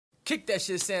Kick that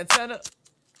shit, Santana.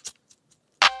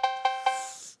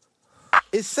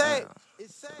 It's sad.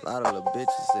 A lot of little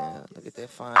bitches in here. Look at that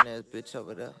fine ass bitch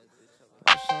over there.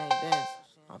 Oh, she ain't dancing.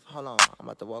 Hold on, I'm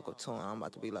about to walk up to her. I'm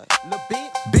about to be like, Little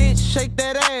bitch, shake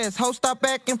that ass. Ho, stop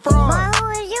acting fraud. Who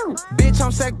are you? Bitch,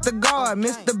 I'm sector guard.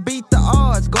 Mr. Beat the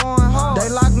odds, going hard. They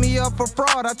lock me up for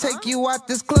fraud. I take you out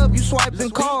this club, you swiping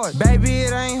cards. Baby,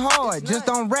 it ain't hard, just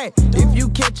don't rat if you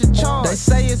catch a charge. They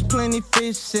say it's plenty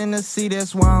fish in the sea,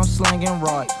 that's why I'm slinging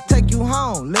rod. Take you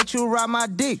home, let you ride my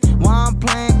dick while I'm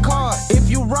playing cards. If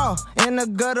you raw in the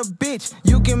gutter, bitch,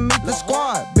 you can meet the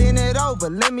squad. Bend it over,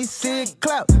 let me see it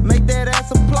clap, make that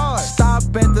ass applaud. Stop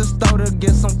at the store to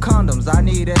get some condoms, I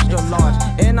need extra large.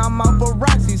 And I'm out for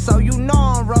Roxy, so you know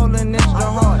I'm rolling extra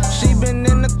hard. She been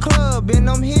in the club, in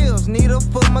them heels, need a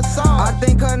foot massage. I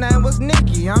think her name was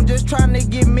Nikki, I'm just trying to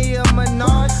get me a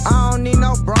Menage. I don't need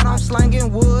no broad, I'm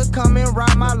slanging wood, come and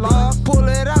ride my log. Pull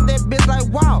it out, that bitch like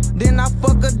wow, then I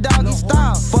fuck a doggy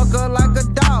style. Fuck her like a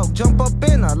dog, jump up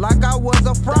in her like I was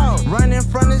a fraud. Running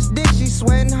from this dick, she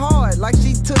sweating hard like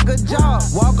she took a job.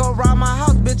 Walk around my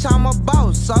house, bitch, I'm a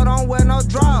boss, so don't wear no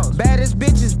drawers. Baddest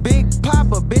bitch is Big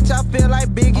Papa, bitch, I feel like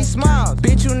Biggie Smiles.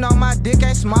 Bitch, you know my dick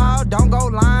ain't small, don't go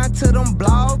lying to them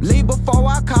blogs. Leave before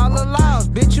I call her loud,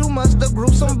 bitch, you musta grew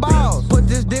some balls. Put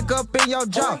this dick up in your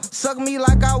jaw, suck me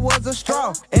like I was a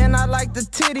straw. And I like the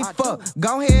titty fuck,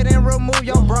 go ahead and remove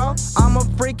your bra. I'm a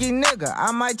freaky nigga,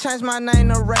 I might change my name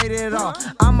to Rated R.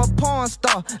 I'm a porn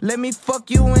star, let me fuck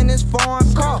you in this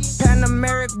foreign car.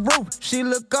 Panameric roof, she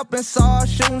look up and saw a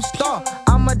shooting star.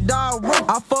 I'm a dog roof,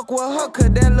 I fuck with her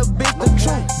cause that little bitch the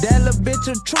truth. That little bitch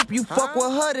a troop, you fuck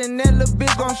with her then that little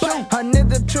bitch gon' shoot. Her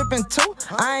nigga trippin' too,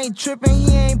 I ain't trippin',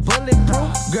 he ain't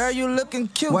bulletproof. Girl, you looking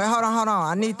cute. Wait, hold on,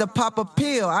 I need to pop a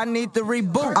pill, I need to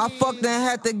reboot. I fucked and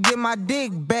had to get my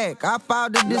dick back, I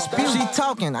filed a dispute. She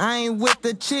talking, I ain't with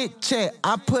the chit chat,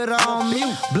 I put her on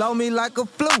mute. Blow me like a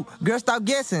flute, girl stop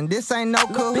guessing, this ain't no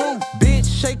Kahoot.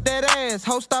 Bitch, shake that ass,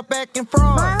 ho stop acting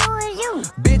fraud. Who are you?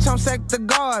 Bitch, I'm sector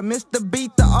guard, Mr.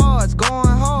 Beat the odds, going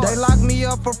hard. They lock me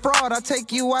up for fraud, I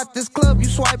take you out this club, you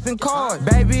swiping cards.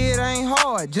 Baby, it ain't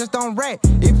hard, just don't rat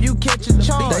if you catch a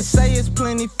charge. They say it's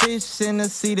plenty fish in the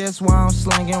sea, that's why I'm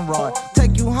slinging rod.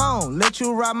 Take you home, let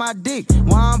you ride my dick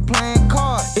while I'm playing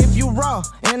cards. If you raw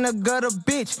in the gutter,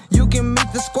 bitch, you can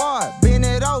meet the squad. Bend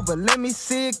it over, let me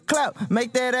see it clap,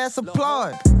 make that ass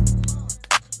applaud.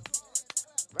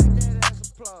 Make that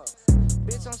ass applaud.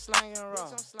 Bitch, I'm slanging raw.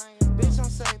 Bitch, I'm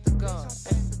safe to God.